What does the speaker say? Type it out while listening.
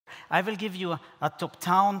I will give you a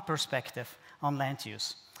top-down perspective on land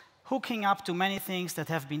use, hooking up to many things that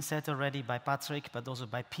have been said already by Patrick, but also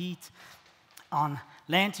by Pete, on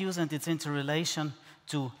land use and its interrelation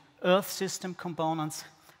to Earth system components,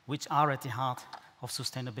 which are at the heart of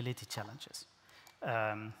sustainability challenges.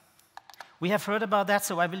 We have heard about that,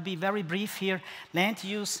 so I will be very brief here. Land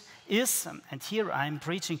use is, and here I'm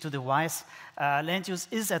preaching to the wise, land use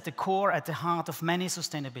is at the core, at the heart of many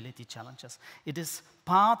sustainability challenges. It is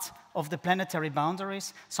part of the planetary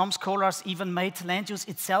boundaries. Some scholars even made land use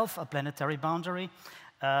itself a planetary boundary,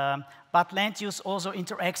 but land use also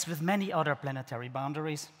interacts with many other planetary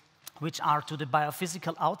boundaries, which are to the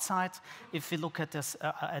biophysical outside, if we look at this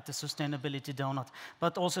at the sustainability donut,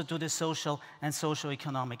 but also to the social and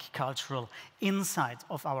socio-economic, cultural inside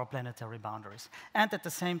of our planetary boundaries. And at the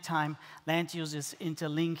same time, land use is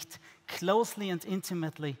interlinked closely and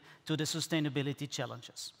intimately to the sustainability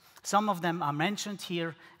challenges. Some of them are mentioned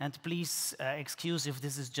here, and please excuse if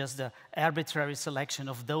this is just an arbitrary selection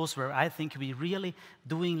of those where I think we really,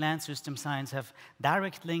 doing land system science, have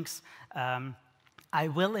direct links. I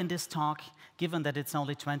will, in this talk, given that it's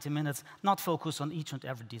only 20 minutes, not focus on each and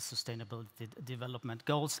every sustainable development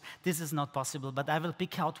goals. This is not possible, but I will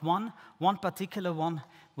pick out one particular one,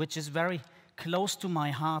 which is very close to my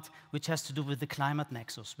heart, which has to do with the climate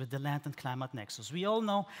nexus, with the land and climate nexus. We all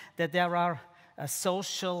know that there are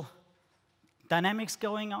social dynamics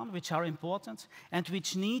going on, which are important, and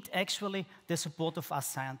which need actually the support of us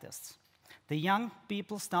scientists. The young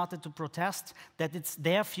people started to protest that it's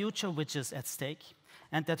their future which is at stake,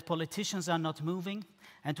 and that politicians are not moving,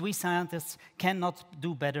 and we scientists cannot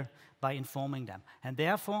do better by informing them. And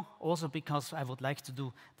therefore, also because I would like to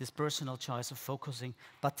do this personal choice of focusing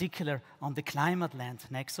particular on the climate-land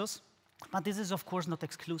nexus, but this is of course not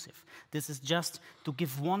exclusive. This is just to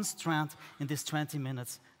give one strand in these 20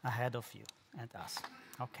 minutes ahead of you and us.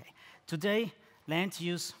 Okay, today land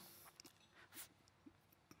use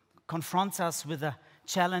confronts us with a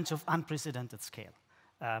challenge of unprecedented scale.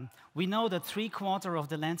 We know that 3/4 of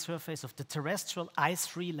the land surface, of the terrestrial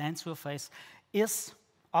ice-free land surface, is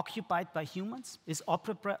occupied by humans, is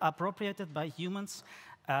appropriated by humans.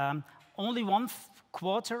 Only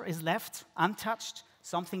 1/4 is left untouched,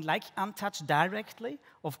 something like untouched directly.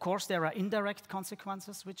 Of course, there are indirect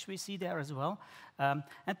consequences, which we see there as well.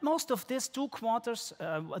 And most of this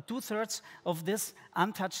 2/3 of this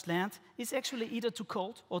untouched land is actually either too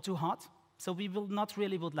cold or too hot. So we will not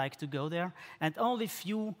really would like to go there. And only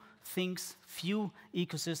few things, few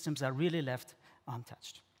ecosystems are really left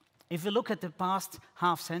untouched. If we look at the past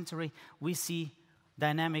half century, we see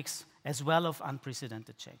dynamics as well of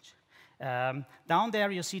unprecedented change. Down there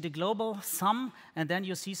you see the global sum, and then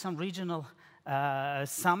you see some regional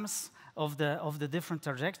sums of the different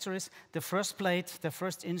trajectories. The first plate, the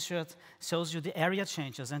first insert, shows you the area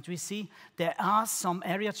changes. And we see there are some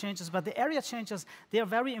area changes, but the area changes, they are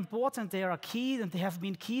very important, they are key, and they have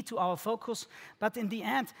been key to our focus. But in the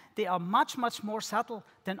end, they are much, much more subtle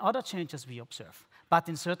than other changes we observe. But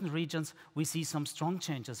in certain regions, we see some strong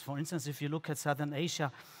changes. For instance, if you look at Southern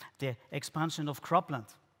Asia, the expansion of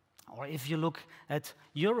cropland. Or if you look at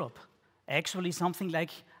Europe, actually something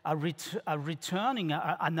like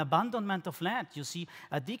an abandonment of land. You see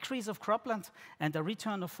a decrease of cropland and a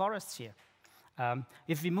return of forests here.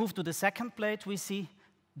 If we move to the second plate, we see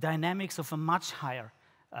dynamics of a much higher,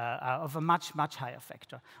 much higher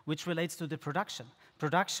factor, which relates to the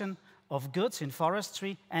production of goods in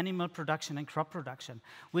forestry, animal production, and crop production,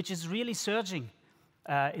 which is really surging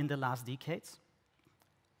in the last decades.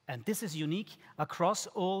 And this is unique across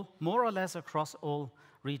all, more or less across all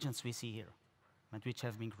regions we see here, and which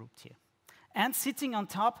have been grouped here. And sitting on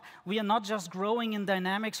top, we are not just growing in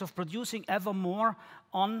dynamics of producing ever more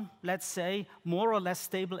on, let's say, more or less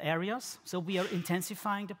stable areas. So we are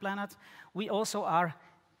intensifying the planet. We also are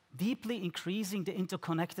deeply increasing the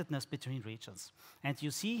interconnectedness between regions. And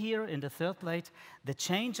you see here in the third plate the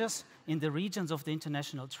changes in the regions of the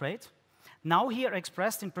international trade. Now here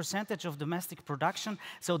expressed in percentage of domestic production.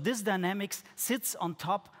 So this dynamics sits on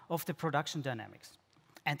top of the production dynamics.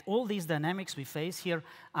 And all these dynamics we face here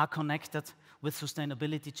are connected with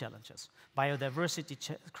sustainability challenges, biodiversity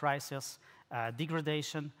crisis,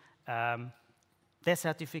 degradation,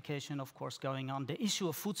 desertification, of course, going on. The issue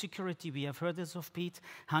of food security, we have heard this of Pete.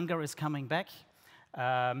 Hunger is coming back.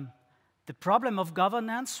 The problem of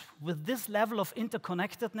governance, with this level of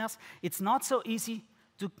interconnectedness, it's not so easy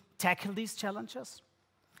to tackle these challenges.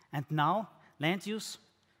 And now, land use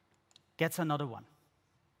gets another one.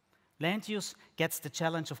 Land use gets the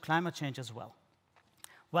challenge of climate change as well.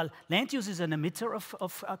 Well, land use is an emitter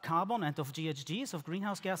of carbon and of GHGs, of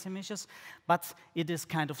greenhouse gas emissions, but it is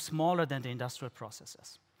kind of smaller than the industrial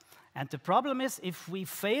processes. And the problem is, if we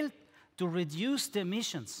fail to reduce the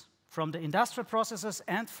emissions from the industrial processes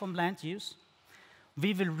and from land use,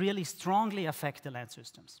 we will really strongly affect the land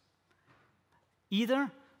systems. Either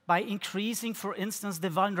by increasing, for instance, the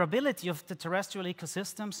vulnerability of the terrestrial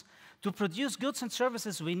ecosystems to produce goods and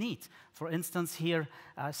services we need. For instance, here,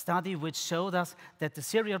 a study which showed us that the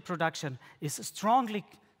cereal production is strongly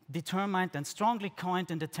determined and strongly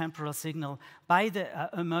coined in the temporal signal by the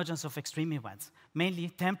emergence of extreme events, mainly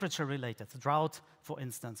temperature-related, drought, for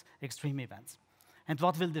instance, extreme events. And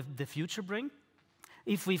what will the future bring?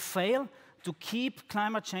 If we fail to keep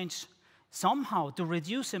climate change somehow, to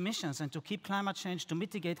reduce emissions and to keep climate change, to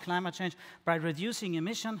mitigate climate change by reducing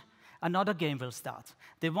emission, another game will start.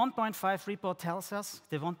 The 1.5 report tells us,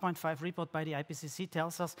 the 1.5 report by the IPCC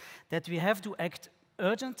tells us that we have to act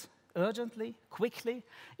urgently, quickly,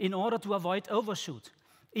 in order to avoid overshoot.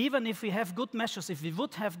 Even if we have good measures, if we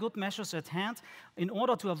would have good measures at hand, in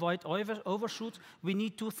order to avoid overshoot, we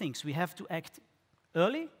need two things. We have to act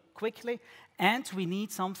early, quickly, and we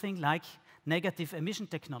need something like negative emission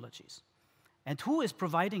technologies. And who is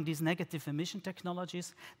providing these negative emission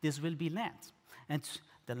technologies? This will be land. And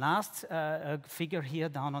the last figure here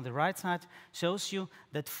down on the right side shows you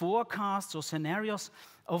that forecasts or scenarios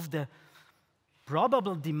of the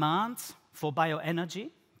probable demand for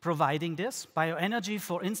bioenergy, providing this. Bioenergy,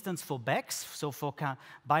 for instance, for BECCS, so for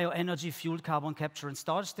bioenergy, fueled carbon capture and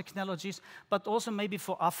storage technologies, but also maybe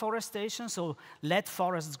for afforestation, so let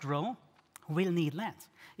forests grow, will need land.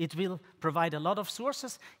 It will provide a lot of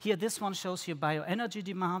sources. Here, this one shows you bioenergy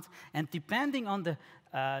demand, and depending on the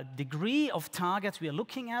degree of target we are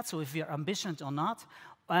looking at, so if we are ambitious or not,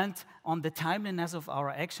 and on the timeliness of our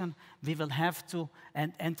action, we will have to,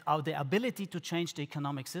 and the ability to change the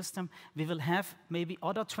economic system, we will have maybe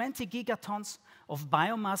other 20 gigatons of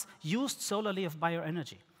biomass used solely of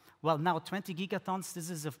bioenergy. Well, now 20 gigatons, this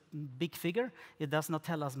is a big figure. It does not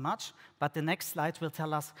tell us much, but the next slide will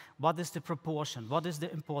tell us what is the proportion, what is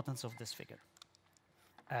the importance of this figure.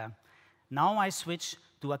 Now I switch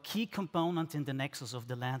to a key component in the nexus of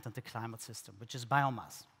the land and the climate system, which is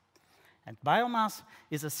biomass. And biomass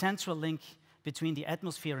is a central link between the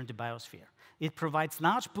atmosphere and the biosphere. It provides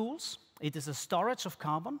large pools. It is a storage of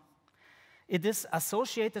carbon. It is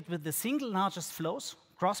associated with the single largest flows.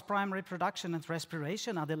 Cross-primary production and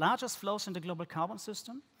respiration are the largest flows in the global carbon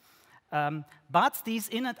system. But these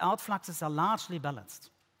in and out fluxes are largely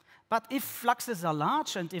balanced. But if fluxes are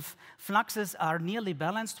large and if fluxes are nearly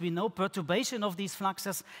balanced, we know perturbation of these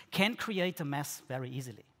fluxes can create a mess very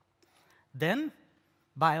easily. Then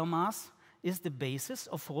biomass is the basis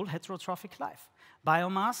of all heterotrophic life.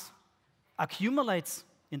 Biomass accumulates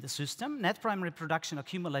in the system, net primary production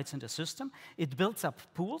accumulates in the system, it builds up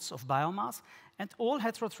pools of biomass, and all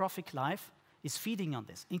heterotrophic life is feeding on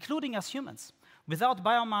this, including us humans. Without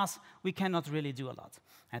biomass, we cannot really do a lot.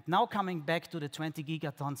 And now coming back to the 20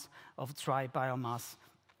 gigatons of dry biomass,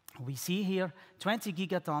 we see here 20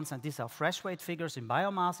 gigatons, and these are fresh weight figures in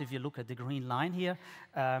biomass. If you look at the green line here,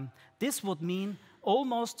 this would mean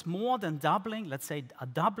almost more than doubling, let's say a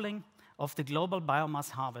doubling of the global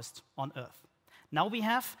biomass harvest on Earth. Now we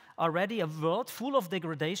have already a world full of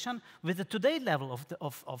degradation with the today level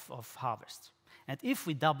of harvest. And if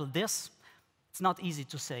we double this, it's not easy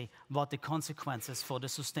to say what the consequences for the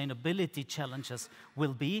sustainability challenges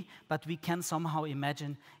will be, but we can somehow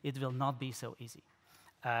imagine it will not be so easy.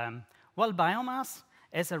 Well, biomass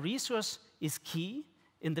as a resource is key.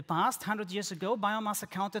 In the past, 100 years ago, biomass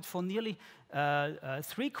accounted for nearly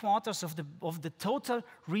 3/4 of the total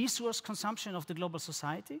resource consumption of the global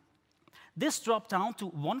society. This dropped down to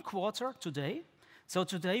 1/4 today. So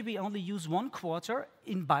today we only use 1/4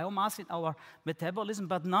 in biomass in our metabolism,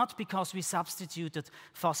 but not because we substituted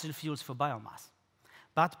fossil fuels for biomass,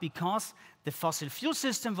 but because the fossil fuel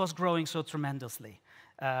system was growing so tremendously.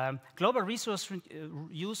 Global resource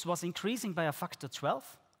use was increasing by a factor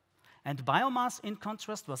 12, and biomass, in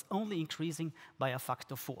contrast, was only increasing by a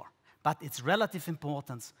factor 4. But its relative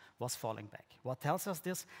importance was falling back. What tells us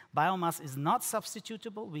this? Biomass is not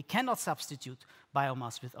substitutable. We cannot substitute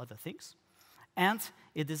biomass with other things. And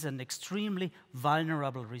it is an extremely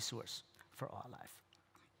vulnerable resource for our life.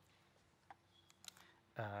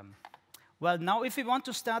 Well, now if we want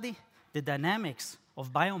to study the dynamics of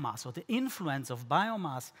biomass or the influence of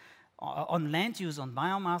biomass on land use on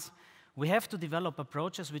biomass, we have to develop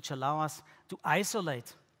approaches which allow us to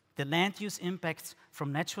isolate the land use impacts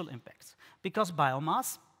from natural impacts. Because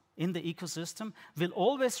biomass in the ecosystem will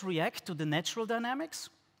always react to the natural dynamics,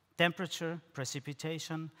 temperature,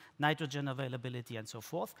 precipitation, nitrogen availability, and so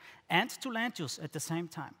forth, and to land use at the same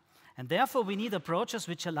time. And therefore, we need approaches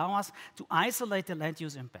which allow us to isolate the land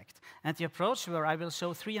use impact. And the approach, where I will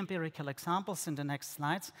show 3 empirical examples in the next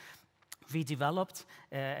slides, we developed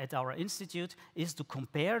at our institute, is to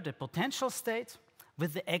compare the potential state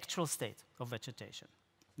with the actual state of vegetation.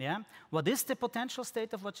 Yeah? What is the potential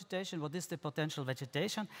state of vegetation? What is the potential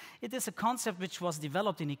vegetation? It is a concept which was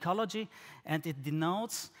developed in ecology, and it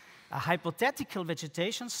denotes a hypothetical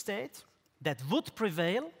vegetation state that would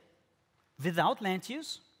prevail without land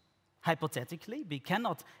use. Hypothetically, we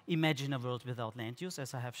cannot imagine a world without land use,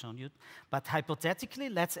 as I have shown you. But hypothetically,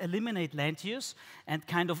 let's eliminate land use and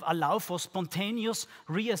kind of allow for spontaneous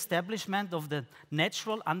re-establishment of the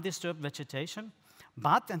natural, undisturbed vegetation.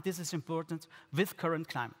 But, and this is important, with current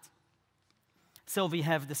climate. So we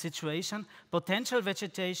have the situation, potential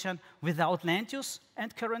vegetation without land use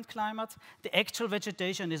and current climate. The actual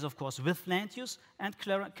vegetation is, of course, with land use and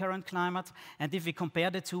current climate. And if we compare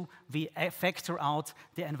the two, we factor out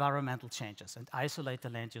the environmental changes and isolate the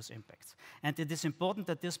land use impacts. And it is important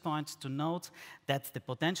at this point to note that the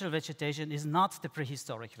potential vegetation is not the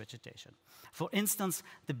prehistoric vegetation. For instance,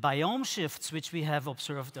 the biome shifts which we have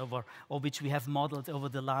observed over, or which we have modeled over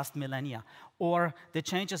the last millennia, or the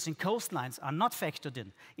changes in coastlines are not factored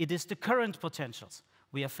in. It is the current potentials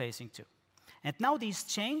we are facing too. And now these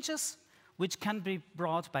changes, which can be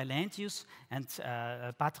brought by land use, and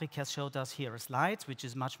Patrick has showed us here a slide, which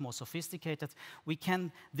is much more sophisticated, we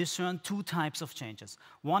can discern 2 types of changes.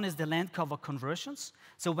 One is the land cover conversions.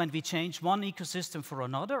 So when we change one ecosystem for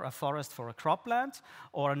another, a forest for a cropland,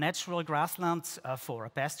 or a natural grassland for a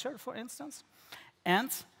pasture, for instance.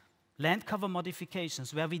 And land cover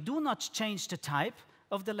modifications, where we do not change the type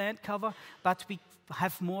of the land cover, but we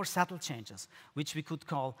have more subtle changes, which we could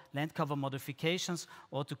call land cover modifications,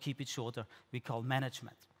 or to keep it shorter, we call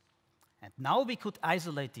management. And now we could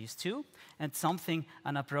isolate these two, and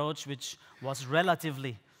an approach which was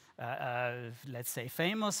relatively, let's say,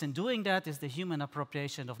 famous in doing that is the human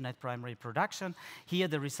appropriation of net primary production. Here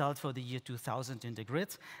the result for the year 2000 in the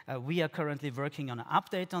grid. We are currently working on an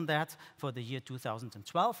update on that for the year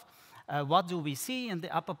 2012. What do we see in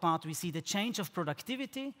the upper part? We see the change of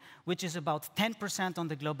productivity, which is about 10% on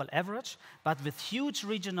the global average, but with huge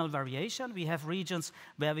regional variation. We have regions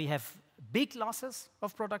where we have big losses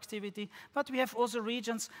of productivity, but we have also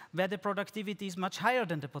regions where the productivity is much higher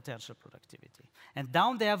than the potential productivity. And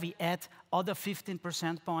down there we add other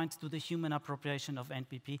 15% points to the human appropriation of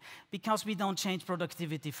NPP, because we don't change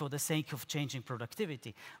productivity for the sake of changing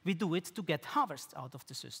productivity. We do it to get harvest out of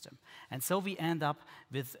the system. And so we end up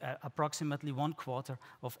with approximately 1/4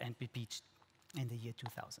 of NPP in the year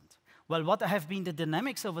 2000. Well, what have been the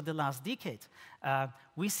dynamics over the last decade?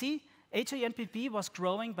 We see HANPP was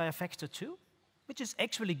growing by a factor 2, which is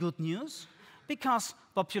actually good news, because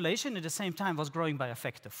population at the same time was growing by a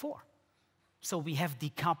factor 4. So we have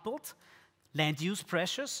decoupled land use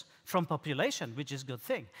pressures from population, which is a good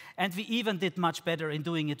thing. And we even did much better in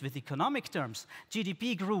doing it with economic terms.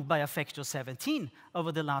 GDP grew by a factor 17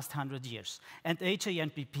 over the last 100 years. And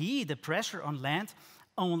HANPP, the pressure on land,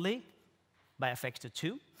 only by a factor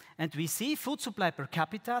 2. And we see food supply per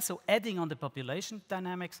capita, so adding on the population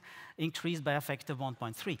dynamics, increased by a factor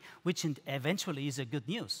 1.3, which eventually is a good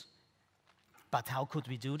news. But how could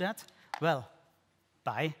we do that? Well,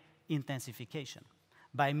 by intensification,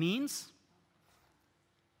 by means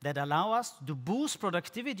that allow us to boost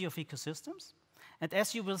productivity of ecosystems. And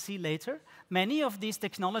as you will see later, many of these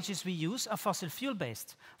technologies we use are fossil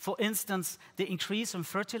fuel-based. For instance, the increase in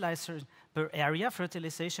fertilization per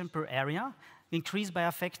area, increased by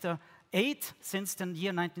a factor 8 since the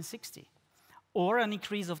year 1960. Or an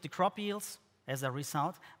increase of the crop yields, as a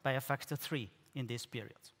result, by a factor 3 in this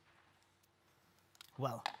period.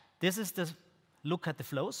 Well, this is the look at the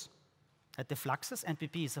flows, at the fluxes.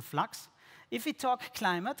 NPP is a flux. If we talk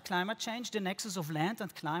climate change, the nexus of land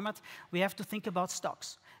and climate, we have to think about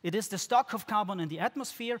stocks. It is the stock of carbon in the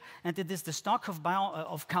atmosphere, and it is the stock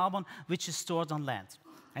of carbon which is stored on land.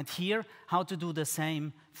 And here, how to do the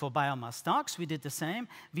same for biomass stocks. We did the same.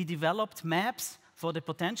 We developed maps for the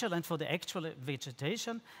potential and for the actual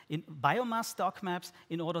vegetation in biomass stock maps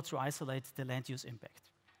in order to isolate the land use impact.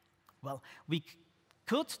 Well, we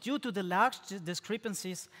could, due to the large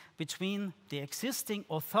discrepancies between the existing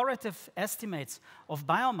authoritative estimates of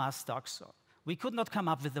biomass stocks, we could not come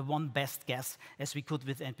up with the one best guess as we could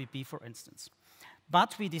with NPP, for instance.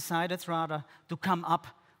 But we decided rather to come up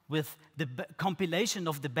with the compilation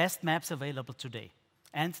of the best maps available today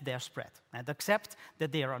and their spread, and accept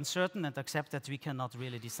that they are uncertain, and accept that we cannot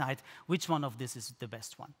really decide which one of this is the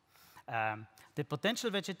best one. The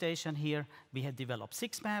potential vegetation here, we had developed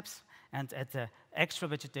 6 maps, and at the extra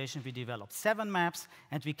vegetation we developed 7 maps,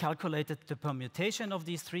 and we calculated the permutation of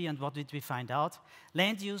these 3, and what did we find out?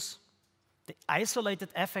 Land use, the isolated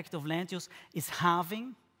effect of land use is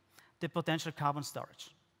halving the potential carbon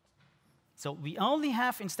storage. So we only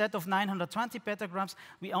have, instead of 920 petagrams,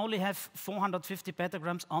 we only have 450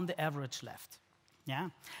 petagrams on the average left. Yeah?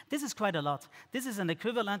 This is quite a lot. This is an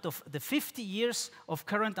equivalent of the 50 years of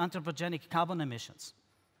current anthropogenic carbon emissions.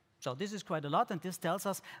 So this is quite a lot, and this tells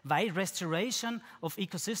us why restoration of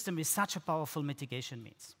ecosystem is such a powerful mitigation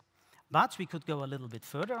means. But we could go a little bit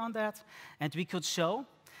further on that, and we could show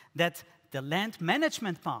that the land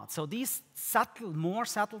management part, so these subtle, more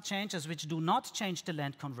subtle changes which do not change the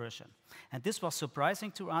land conversion, and this was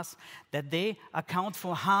surprising to us, that they account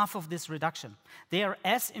for half of this reduction. They are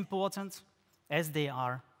as important as the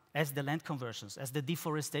land conversions, as the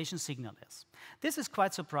deforestation signal is. This is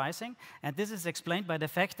quite surprising, and this is explained by the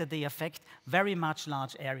fact that they affect very much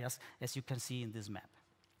large areas, as you can see in this map.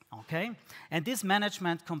 Okay? And this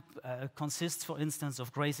management consists, for instance,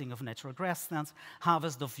 of grazing of natural grasslands,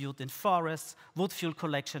 harvest of wood in forests, wood fuel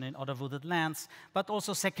collection in other wooded lands, but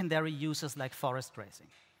also secondary uses like forest grazing.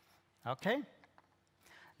 Okay?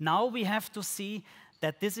 Now we have to see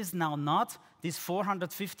that this is now not, this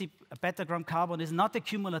 450 petagram carbon is not a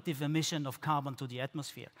cumulative emission of carbon to the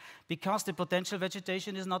atmosphere, because the potential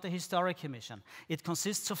vegetation is not a historic emission. It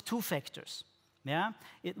consists of 2 factors. Yeah?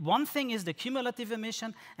 One thing is the cumulative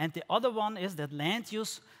emission, and the other one is that land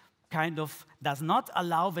use kind of does not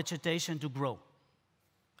allow vegetation to grow.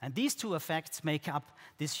 And these 2 effects make up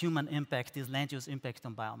this human impact, this land use impact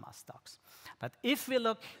on biomass stocks. But if we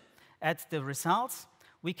look at the results,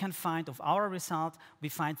 we can find of our result, we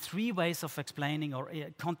find 3 ways of explaining or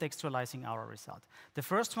contextualizing our result. The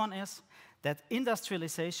first one is that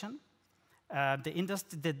industrialization,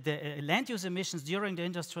 the land use emissions during the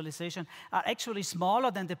industrialization are actually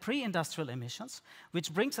smaller than the pre-industrial emissions,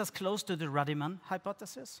 which brings us close to the Ruddiman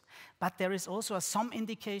hypothesis. But there is also some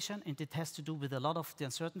indication, and it has to do with a lot of the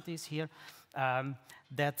uncertainties here,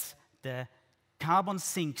 that the carbon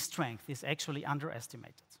sink strength is actually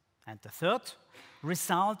underestimated. And the third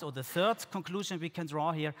result, or the third conclusion we can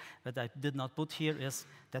draw here, that I did not put here, is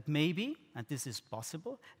that maybe, and this is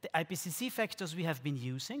possible, the IPCC factors we have been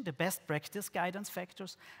using, the best practice guidance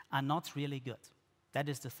factors, are not really good. That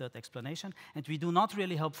is the third explanation, and we do not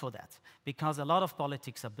really hope for that, because a lot of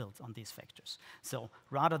politics are built on these factors. So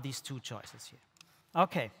rather these 2 choices here.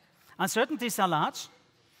 Okay, uncertainties are large.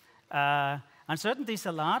 Uncertainties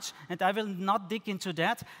are large, and I will not dig into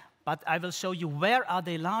that, but I will show you where are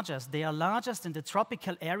they largest. They are largest in the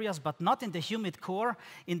tropical areas, but not in the humid core,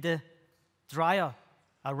 in the drier,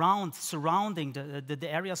 surrounding the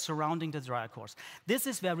areas surrounding the drier cores. This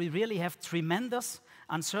is where we really have tremendous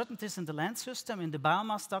uncertainties in the land system, in the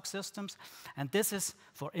biomass stock systems, and this is,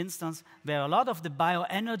 for instance, where a lot of the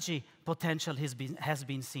bioenergy potential has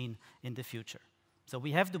been seen in the future. So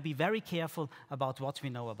we have to be very careful about what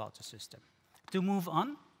we know about the system. To move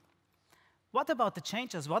on, what about the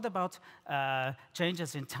changes? What about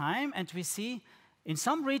changes in time? And we see in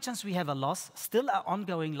some regions we have a loss, still an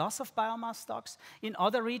ongoing loss of biomass stocks. In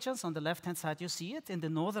other regions, on the left-hand side you see it, in the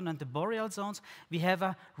northern and the boreal zones, we have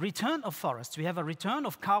a return of forests. We have a return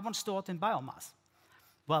of carbon stored in biomass.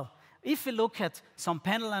 Well, if we look at some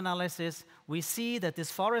panel analysis, we see that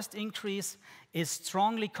this forest increase is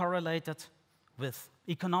strongly correlated with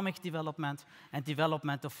economic development and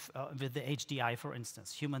development of, with the HDI, for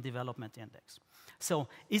instance, Human Development Index. So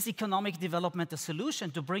is economic development a solution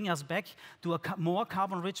to bring us back to a more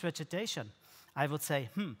carbon-rich vegetation? I would say,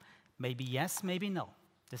 maybe yes, maybe no.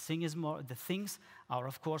 The things are,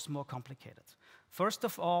 of course, more complicated. First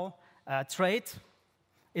of all, trade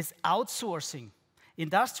is outsourcing.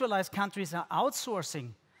 Industrialized countries are outsourcing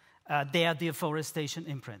their deforestation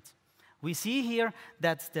imprint. We see here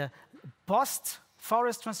that the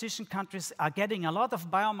post-forest transition countries are getting a lot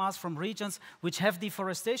of biomass from regions which have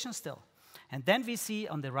deforestation still. And then we see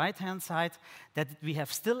on the right-hand side that we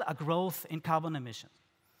have still a growth in carbon emissions.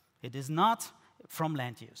 It is not from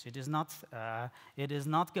land use. It is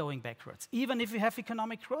not going backwards, even if we have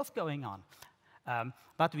economic growth going on.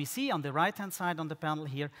 But we see on the right-hand side on the panel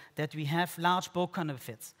here that we have large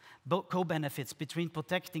co-benefits between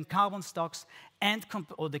protecting carbon stocks and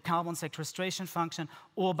or the carbon sequestration function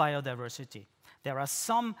or biodiversity. There are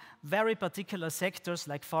some very particular sectors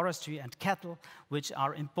like forestry and cattle which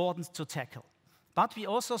are important to tackle. But we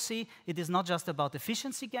also see it is not just about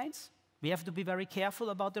efficiency gains. We have to be very careful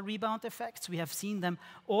about the rebound effects. We have seen them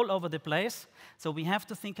all over the place. So we have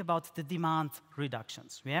to think about the demand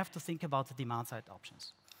reductions. We have to think about the demand side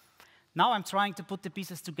options. Now I'm trying to put the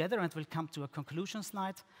pieces together and we'll come to a conclusion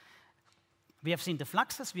slide. We have seen the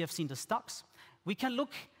fluxes, we have seen the stocks. We can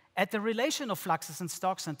look at the relation of fluxes and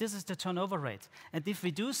stocks, and this is the turnover rate. And if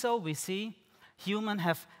we do so, we see humans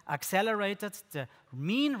have accelerated the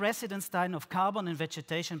mean residence time of carbon in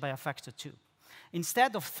vegetation by a factor 2.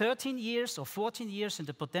 Instead of 13 years or 14 years in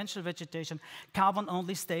the potential vegetation, carbon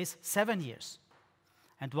only stays 7 years.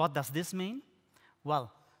 And what does this mean?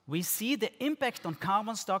 Well, we see the impact on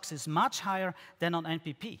carbon stocks is much higher than on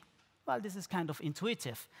NPP. Well, this is kind of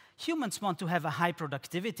intuitive. Humans want to have a high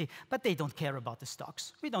productivity, but they don't care about the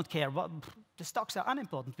stocks. We don't care. The stocks are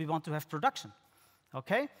unimportant. We want to have production.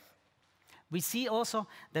 Okay? We see also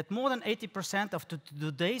that more than 80% of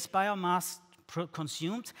today's biomass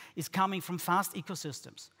consumed is coming from fast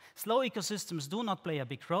ecosystems. Slow ecosystems do not play a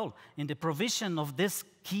big role in the provision of this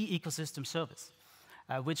key ecosystem service,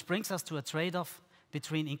 which brings us to a trade-off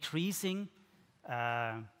between increasing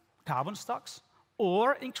carbon stocks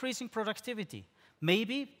or increasing productivity.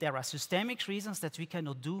 Maybe there are systemic reasons that we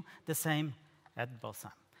cannot do the same at both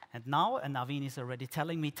times. And now, and Naveen is already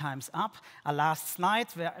telling me time's up, a last slide,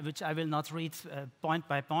 which I will not read point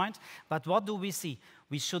by point, but what do we see?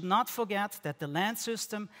 We should not forget that the land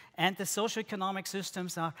system and the socio-economic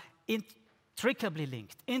systems are intricately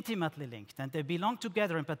linked, intimately linked, and they belong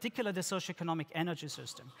together, in particular the socio-economic energy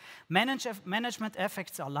system. Management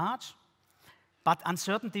effects are large, but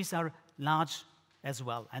uncertainties are large as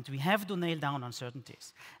well, and we have to nail down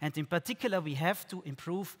uncertainties. And in particular, we have to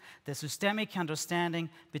improve the systemic understanding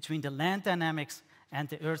between the land dynamics and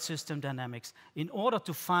the earth system dynamics in order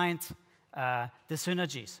to find the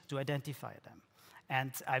synergies, to identify them.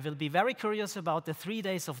 And I will be very curious about the 3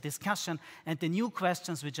 days of discussion and the new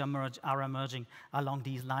questions which are emerging along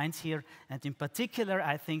these lines here. And in particular,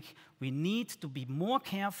 I think we need to be more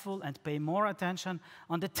careful and pay more attention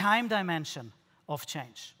on the time dimension of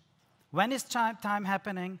change. When is time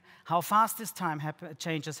happening? How fast is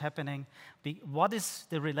change is happening? What is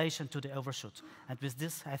the relation to the overshoot? And with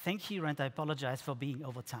this, I thank you and I apologize for being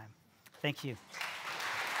over time. Thank you.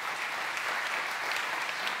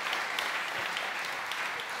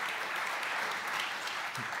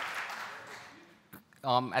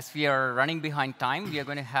 As we are running behind time, we are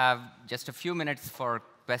going to have just a few minutes for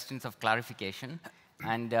questions of clarification.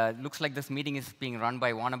 And looks like this meeting is being run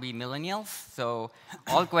by wannabe millennials, so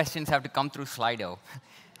all questions have to come through Slido.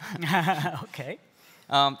 Okay.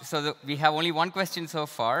 We have only one question so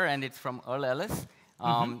far, and it's from Earl Ellis.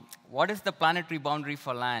 What is the planetary boundary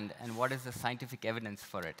for land, and what is the scientific evidence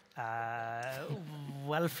for it?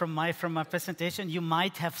 Well, from my presentation, you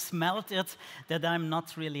might have smelled it, that I'm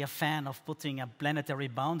not really a fan of putting a planetary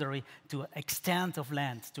boundary to extent of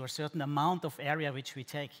land, to a certain amount of area which we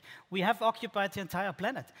take. We have occupied the entire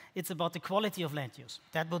planet. It's about the quality of land use.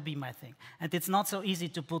 That would be my thing. And it's not so easy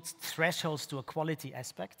to put thresholds to a quality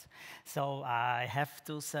aspect. So I have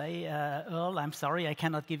to say, Earl, I'm sorry, I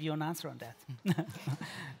cannot give you an answer on that.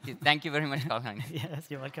 Thank you very much, Karlheinz. Yes,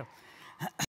 you're welcome.